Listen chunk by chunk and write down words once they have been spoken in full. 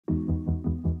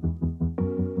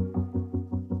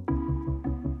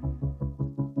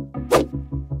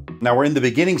Now we're in the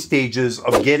beginning stages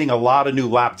of getting a lot of new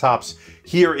laptops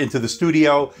here into the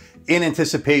studio in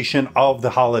anticipation of the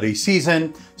holiday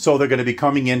season, so they're going to be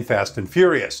coming in fast and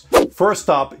furious. First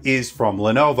up is from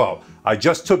Lenovo. I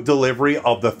just took delivery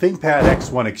of the ThinkPad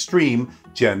X1 Extreme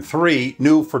Gen 3,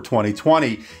 new for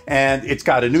 2020, and it's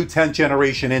got a new 10th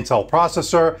generation Intel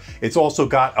processor. It's also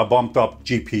got a bumped up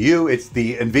GPU. It's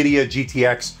the NVIDIA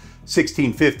GTX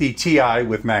 1650 Ti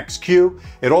with Max-Q.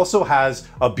 It also has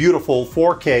a beautiful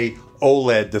 4K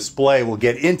OLED display. We'll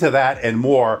get into that and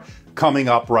more coming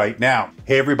up right now.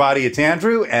 Hey everybody, it's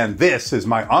Andrew, and this is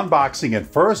my unboxing and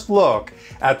first look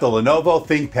at the Lenovo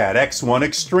ThinkPad X1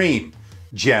 Extreme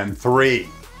Gen 3.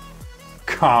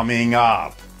 Coming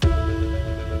up.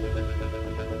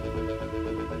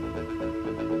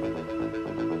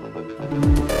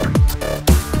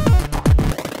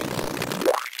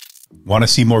 Want to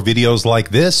see more videos like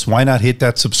this? Why not hit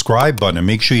that subscribe button and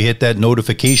make sure you hit that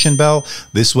notification bell?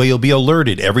 This way you'll be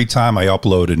alerted every time I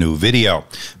upload a new video.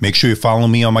 Make sure you follow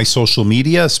me on my social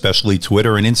media, especially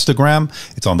Twitter and Instagram.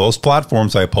 It's on those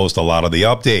platforms I post a lot of the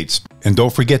updates. And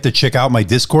don't forget to check out my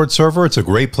Discord server. It's a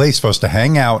great place for us to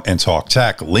hang out and talk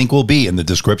tech. Link will be in the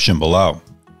description below.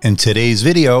 And today's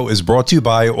video is brought to you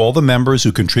by all the members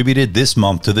who contributed this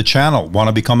month to the channel. Want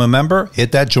to become a member?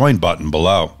 Hit that join button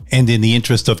below. And in the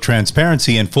interest of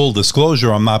transparency and full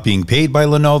disclosure, I'm not being paid by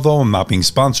Lenovo. I'm not being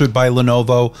sponsored by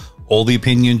Lenovo. All the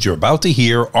opinions you're about to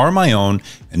hear are my own,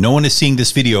 and no one is seeing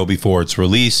this video before its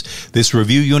release. This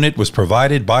review unit was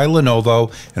provided by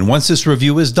Lenovo, and once this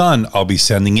review is done, I'll be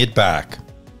sending it back.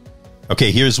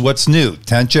 Okay, here's what's new.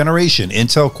 10th generation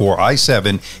Intel Core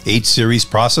i7 8 series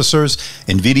processors,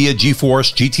 NVIDIA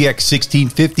GeForce GTX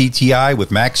 1650 Ti with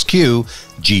Max-Q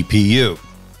GPU.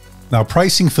 Now,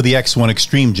 pricing for the X1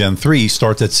 Extreme Gen 3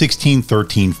 starts at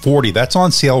 $1613.40. That's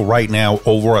on sale right now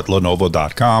over at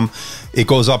Lenovo.com. It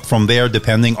goes up from there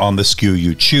depending on the SKU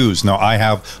you choose. Now, I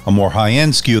have a more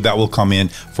high-end SKU that will come in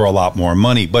for a lot more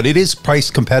money, but it is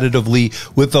priced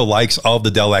competitively with the likes of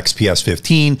the Dell XPS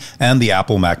 15 and the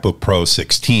Apple MacBook Pro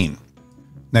 16.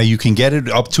 Now, you can get it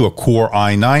up to a Core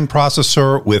i9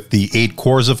 processor with the 8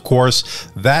 cores, of course.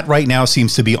 That right now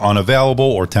seems to be unavailable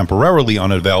or temporarily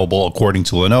unavailable according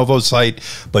to Lenovo's site,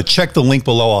 but check the link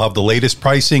below. I'll have the latest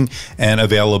pricing and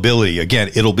availability. Again,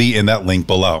 it'll be in that link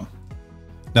below.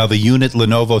 Now, the unit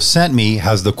Lenovo sent me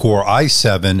has the Core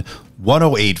i7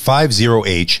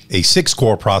 10850H, a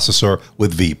 6-core processor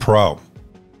with vPro.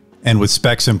 And with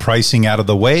specs and pricing out of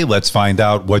the way, let's find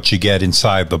out what you get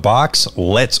inside the box.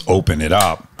 Let's open it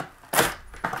up.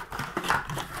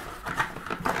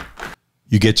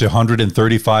 You get your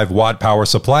 135-watt power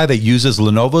supply that uses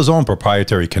Lenovo's own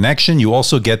proprietary connection. You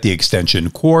also get the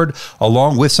extension cord,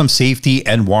 along with some safety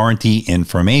and warranty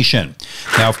information.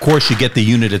 Now, of course, you get the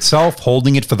unit itself.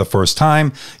 Holding it for the first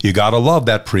time, you gotta love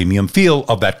that premium feel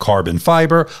of that carbon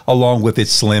fiber, along with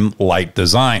its slim, light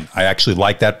design. I actually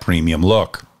like that premium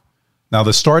look. Now,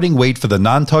 the starting weight for the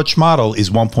non-touch model is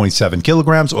 1.7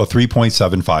 kilograms or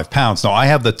 3.75 pounds. Now, I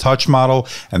have the touch model,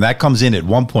 and that comes in at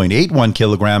 1.81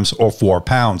 kilograms or 4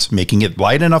 pounds, making it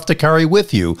light enough to carry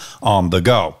with you on the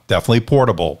go. Definitely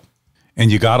portable.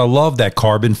 And you gotta love that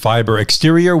carbon fiber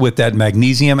exterior with that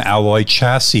magnesium alloy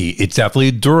chassis. It's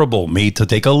definitely durable, made to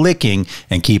take a licking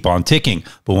and keep on ticking.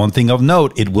 But one thing of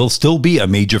note, it will still be a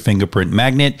major fingerprint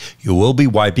magnet. You will be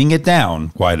wiping it down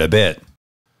quite a bit.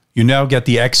 You now get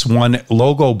the X1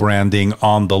 logo branding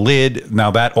on the lid.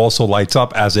 Now that also lights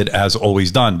up as it has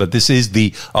always done, but this is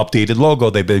the updated logo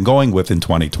they've been going with in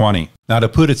 2020. Now, to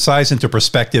put its size into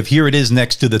perspective, here it is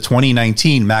next to the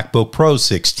 2019 MacBook Pro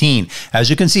 16. As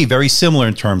you can see, very similar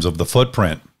in terms of the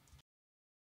footprint.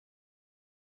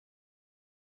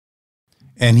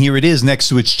 And here it is next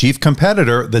to its chief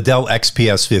competitor, the Dell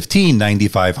XPS 15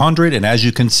 9500, and as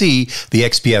you can see, the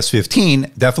XPS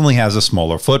 15 definitely has a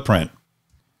smaller footprint.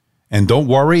 And don't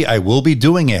worry, I will be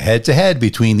doing a head-to-head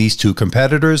between these two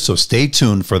competitors, so stay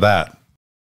tuned for that.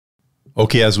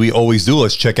 Okay, as we always do,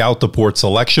 let's check out the port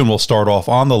selection. We'll start off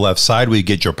on the left side. We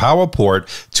get your power port,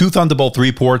 2 Thunderbolt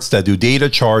 3 ports that do data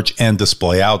charge and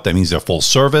display out. That means they're full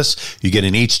service. You get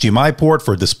an HDMI port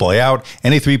for display out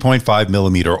and a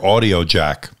 3.5mm audio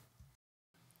jack.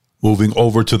 Moving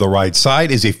over to the right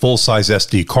side is a full-size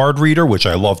SD card reader, which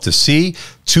I love to see,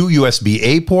 2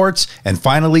 USB-A ports, and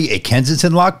finally a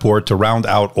Kensington lock port to round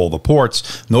out all the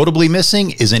ports. Notably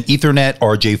missing is an Ethernet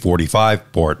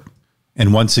RJ45 port.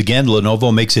 And once again,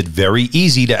 Lenovo makes it very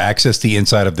easy to access the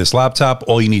inside of this laptop.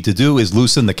 All you need to do is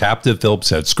loosen the captive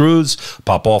Phillips head screws,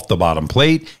 pop off the bottom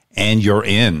plate, and you're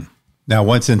in. Now,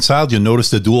 once inside, you'll notice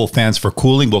the dual fans for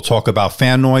cooling. We'll talk about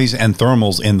fan noise and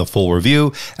thermals in the full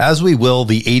review, as we will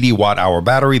the 80 watt-hour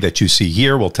battery that you see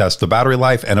here. We'll test the battery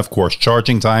life and, of course,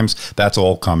 charging times. That's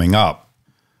all coming up.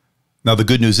 Now, the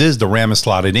good news is the RAM is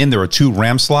slotted in. There are 2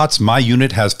 RAM slots. My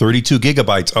unit has 32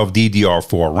 gigabytes of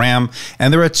DDR4 RAM,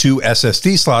 and there are 2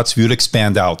 SSD slots for you to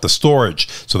expand out the storage.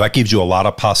 So that gives you a lot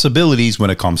of possibilities when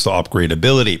it comes to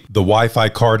upgradability. The Wi-Fi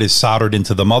card is soldered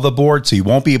into the motherboard, so you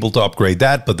won't be able to upgrade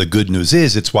that, but the good news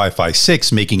is it's Wi-Fi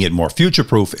 6, making it more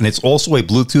future-proof, and it's also a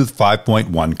Bluetooth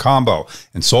 5.1 combo.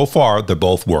 And so far, they're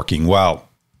both working well.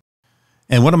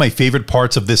 And one of my favorite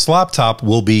parts of this laptop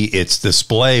will be its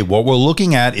display. What we're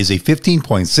looking at is a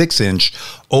 15.6-inch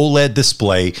OLED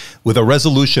display with a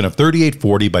resolution of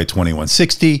 3840 by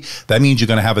 2160. That means you're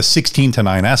going to have a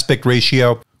 16:9 aspect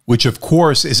ratio, which of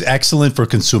course is excellent for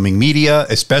consuming media,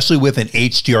 especially with an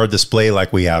HDR display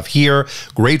like we have here.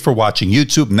 Great for watching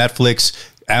YouTube, Netflix,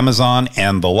 Amazon,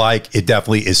 and the like. It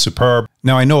definitely is superb.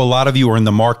 Now, I know a lot of you are in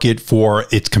the market for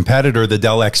its competitor, the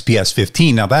Dell XPS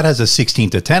 15. Now, that has a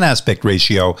 16:10 aspect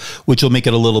ratio, which will make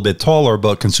it a little bit taller,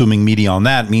 but consuming media on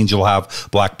that means you'll have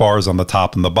black bars on the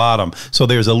top and the bottom. So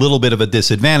there's a little bit of a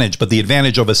disadvantage, but the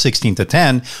advantage of a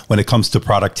 16:10 when it comes to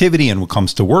productivity and when it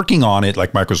comes to working on it,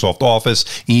 like Microsoft Office,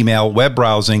 email, web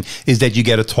browsing, is that you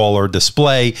get a taller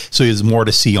display, so there's more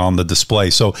to see on the display.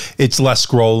 So it's less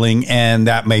scrolling, and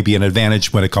that may be an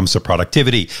advantage when it comes to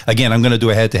productivity. Again, I'm going to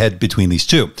do a head-to-head between these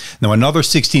two. Now, another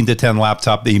 16:10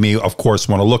 laptop that you may, of course,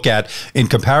 want to look at in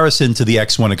comparison to the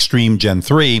X1 Extreme Gen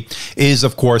 3 is,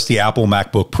 of course, the Apple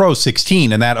MacBook Pro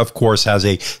 16, and that, of course, has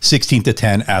a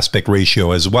 16:10 aspect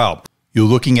ratio as well. You're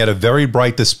looking at a very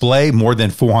bright display, more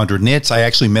than 400 nits. I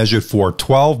actually measured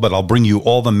 412, but I'll bring you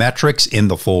all the metrics in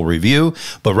the full review.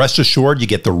 But rest assured, you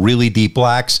get the really deep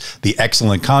blacks, the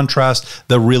excellent contrast,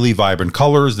 the really vibrant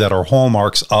colors that are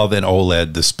hallmarks of an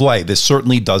OLED display. This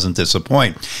certainly doesn't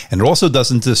disappoint. And it also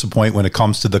doesn't disappoint when it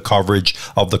comes to the coverage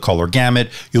of the color gamut.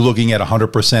 You're looking at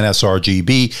 100%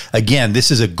 sRGB. Again,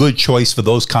 this is a good choice for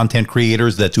those content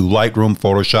creators that do Lightroom,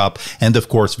 Photoshop, and of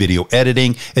course, video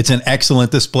editing. It's an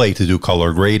excellent display to do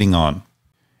color grading on.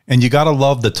 And you gotta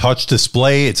love the touch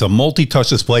display. It's a multi-touch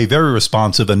display, very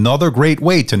responsive, another great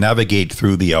way to navigate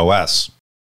through the OS.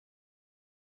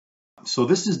 So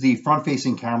this is the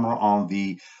front-facing camera on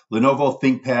the Lenovo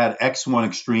ThinkPad X1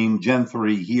 Extreme Gen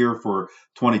 3 here for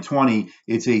 2020.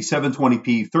 It's a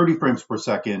 720p, 30 frames per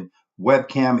second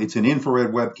webcam. It's an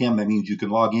infrared webcam. That means you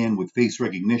can log in with face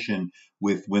recognition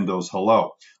with Windows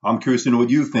Hello. I'm curious to know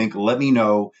what you think. Let me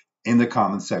know in the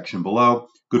comments section below.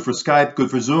 Good for Skype,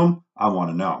 good for Zoom? I want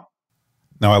to know.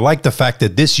 Now, I like the fact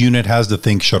that this unit has the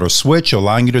Think Shutter switch,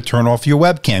 allowing you to turn off your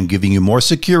webcam, giving you more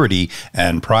security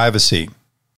and privacy.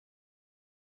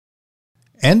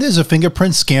 And there's a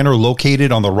fingerprint scanner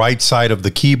located on the right side of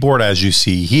the keyboard, as you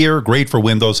see here. Great for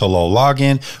Windows Hello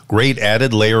login, great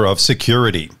added layer of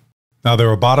security. Now,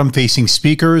 there are bottom-facing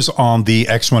speakers on the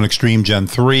X1 Extreme Gen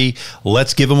 3.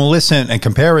 Let's give them a listen and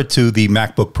compare it to the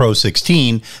MacBook Pro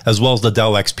 16 as well as the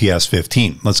Dell XPS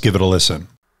 15. Let's give it a listen.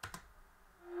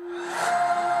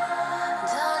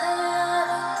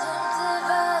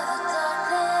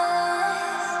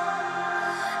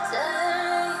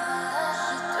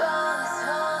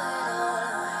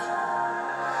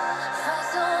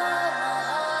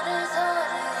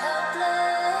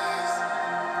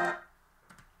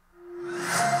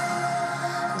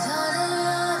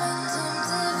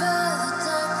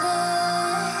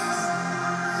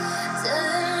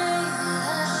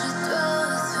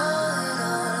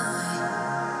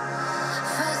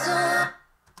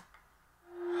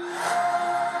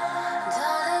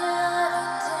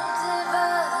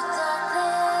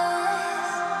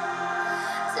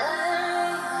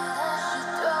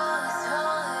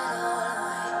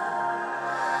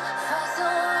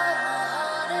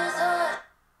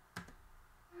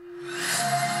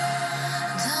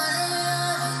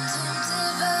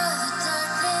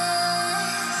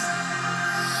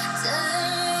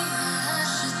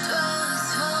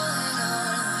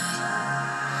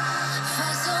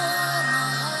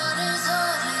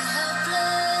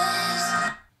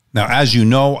 Now, as you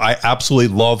know, I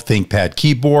absolutely love ThinkPad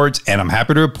keyboards, and I'm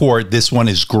happy to report this one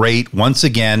is great. Once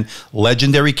again,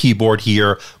 legendary keyboard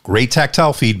here, great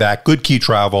tactile feedback, good key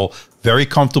travel, very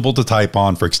comfortable to type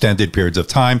on for extended periods of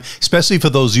time, especially for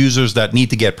those users that need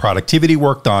to get productivity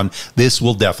work done. This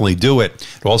will definitely do it.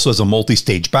 It also has a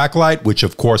multi-stage backlight, which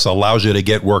of course allows you to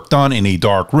get work done in a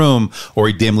dark room or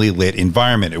a dimly lit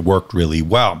environment. It worked really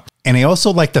well. And I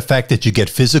also like the fact that you get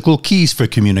physical keys for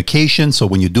communication. So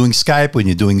when you're doing Skype, when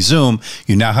you're doing Zoom,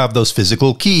 you now have those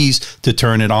physical keys to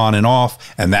turn it on and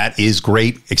off. And that is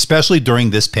great, especially during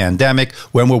this pandemic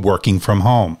when we're working from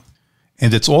home.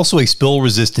 And it's also a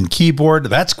spill-resistant keyboard.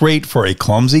 That's great for a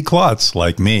clumsy klutz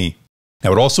like me.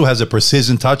 Now, it also has a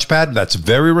precision touchpad that's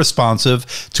very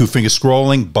responsive to finger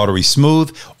scrolling, buttery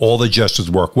smooth. All the gestures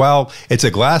work well. It's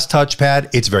a glass touchpad.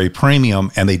 It's very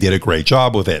premium, and they did a great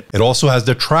job with it. It also has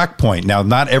the TrackPoint. Now,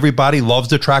 not everybody loves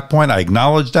the TrackPoint. I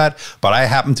acknowledge that, but I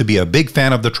happen to be a big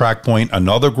fan of the TrackPoint.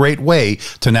 Another great way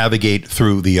to navigate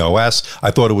through the OS. I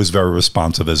thought it was very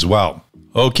responsive as well.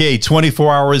 Okay,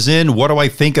 24 hours in, what do I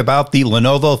think about the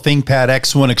Lenovo ThinkPad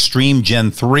X1 Extreme Gen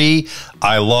 3?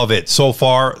 I love it. So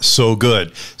far, so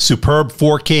good. Superb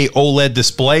 4K OLED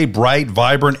display, bright,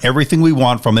 vibrant, everything we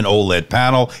want from an OLED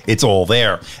panel. It's all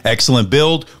there. Excellent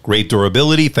build, great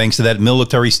durability, thanks to that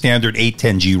military standard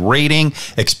 810G rating.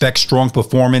 Expect strong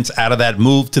performance out of that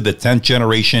move to the 10th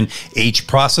generation H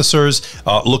processors.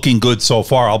 Looking good so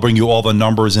far. I'll bring you all the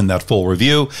numbers in that full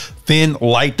review. Thin,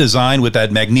 light design with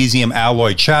that magnesium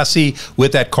alloy chassis,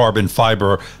 with that carbon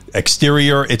fiber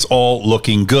exterior. It's all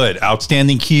looking good.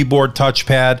 Outstanding keyboard,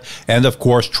 touchpad, and of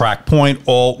course TrackPoint,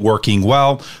 all working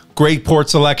well. Great port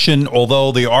selection,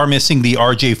 although they are missing the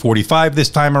RJ45 this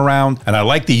time around. And I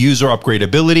like the user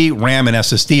upgradability. RAM and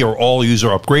SSD are all user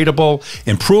upgradable.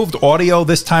 Improved audio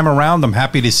this time around. I'm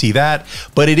happy to see that.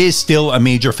 But it is still a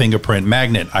major fingerprint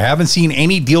magnet. I haven't seen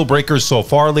any deal breakers so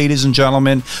far, ladies and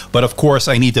gentlemen. But of course,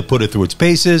 I need to put it through its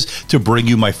paces to bring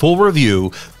you my full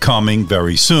review coming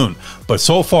very soon. But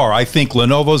so far, I think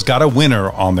Lenovo's got a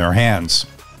winner on their hands.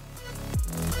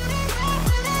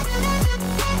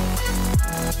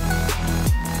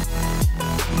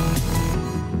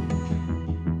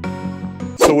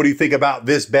 So what do you think about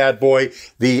this bad boy,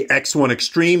 the X1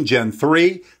 Extreme Gen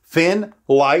 3? Thin,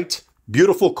 light,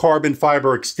 beautiful carbon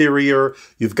fiber exterior.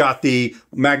 You've got the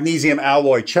magnesium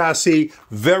alloy chassis,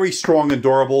 very strong and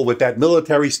durable with that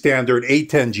military standard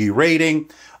 810G rating.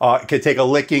 It can take a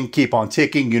licking, keep on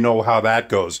ticking. You know how that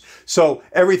goes. So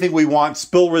everything we want,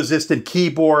 spill-resistant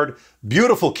keyboard,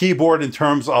 beautiful keyboard in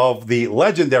terms of the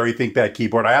legendary ThinkPad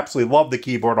keyboard. I absolutely love the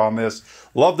keyboard on this.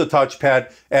 Love the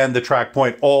touchpad and the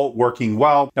TrackPoint, all working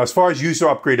well. Now, as far as user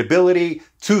upgradability,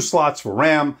 2 slots for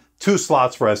RAM, 2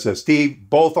 slots for SSD.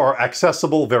 Both are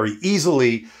accessible very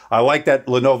easily. I like that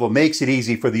Lenovo makes it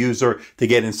easy for the user to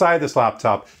get inside this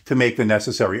laptop to make the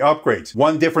necessary upgrades.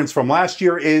 One difference from last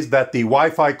year is that the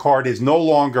Wi-Fi card is no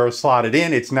longer slotted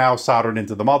in. It's now soldered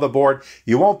into the motherboard.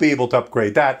 You won't be able to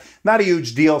upgrade that. Not a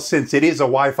huge deal since it is a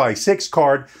Wi-Fi 6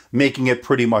 card, making it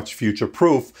pretty much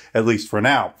future-proof, at least for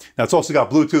now. Now, it's also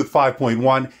got Bluetooth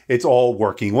 5.1. It's all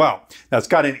working well. Now, it's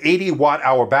got an 80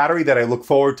 watt-hour battery that I look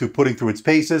forward to putting through its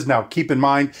paces. Now, keep in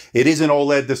mind, it is an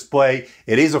OLED display.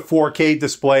 It is a 4K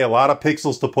display, a lot of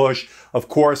pixels to push. Of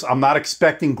course, I'm not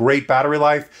expecting great battery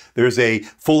life. There's a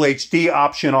full HD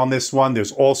option on this one.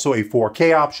 There's also a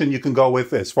 4K option you can go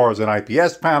with as far as an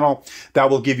IPS panel that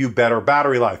will give you better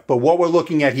battery life. But what we're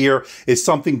looking at here is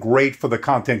something great for the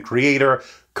content creator.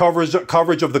 Coverage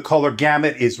of the color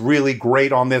gamut is really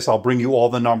great on this. I'll bring you all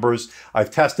the numbers.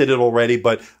 I've tested it already,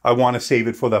 but I want to save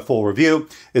it for the full review.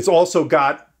 It's also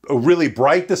got a really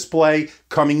bright display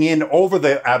coming in over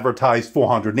the advertised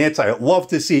 400 nits. I love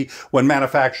to see when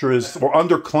manufacturers or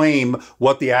underclaim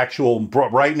what the actual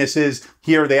brightness is.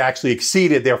 Here they actually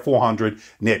exceeded their 400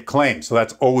 nit claim. So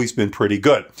that's always been pretty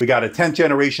good. We got a 10th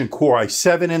generation Core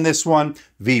i7 in this one,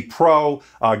 V Pro.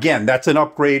 Again, that's an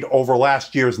upgrade over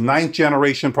last year's 9th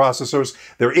generation processors.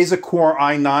 There is a Core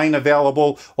i9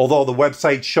 available, although the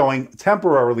website's showing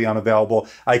temporarily unavailable.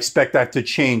 I expect that to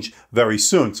change very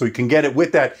soon. So you can get it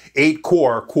with that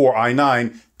 8-core Core i9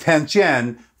 10th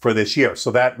gen for this year. So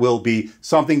that will be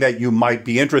something that you might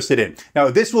be interested in. Now,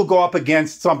 this will go up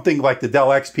against something like the Dell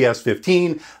XPS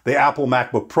 15, the Apple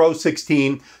MacBook Pro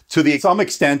 16. To some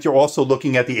extent, you're also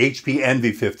looking at the HP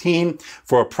Envy 15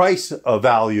 for a price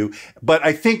value. But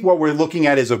I think what we're looking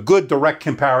at is a good direct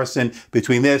comparison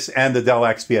between this and the Dell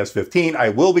XPS 15. I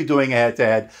will be doing a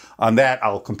head-to-head on that.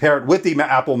 I'll compare it with the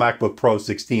Apple MacBook Pro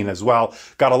 16 as well.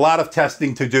 Got a lot of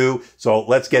testing to do, so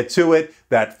let's get to it.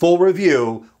 That full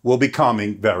review will be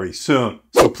coming very soon.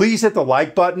 So please hit the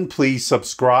like button, please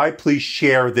subscribe, please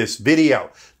share this video.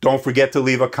 Don't forget to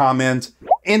leave a comment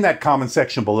in that comment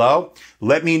section below.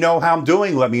 Let me know how I'm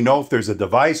doing. Let me know if there's a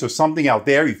device or something out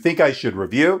there you think I should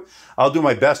review. I'll do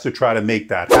my best to try to make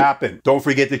that happen. Don't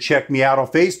forget to check me out on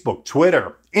Facebook,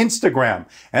 Twitter, Instagram,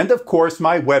 and of course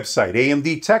my website,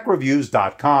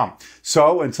 amdtechreviews.com.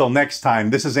 So until next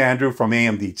time, this is Andrew from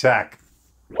AMD Tech.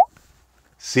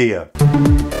 See ya.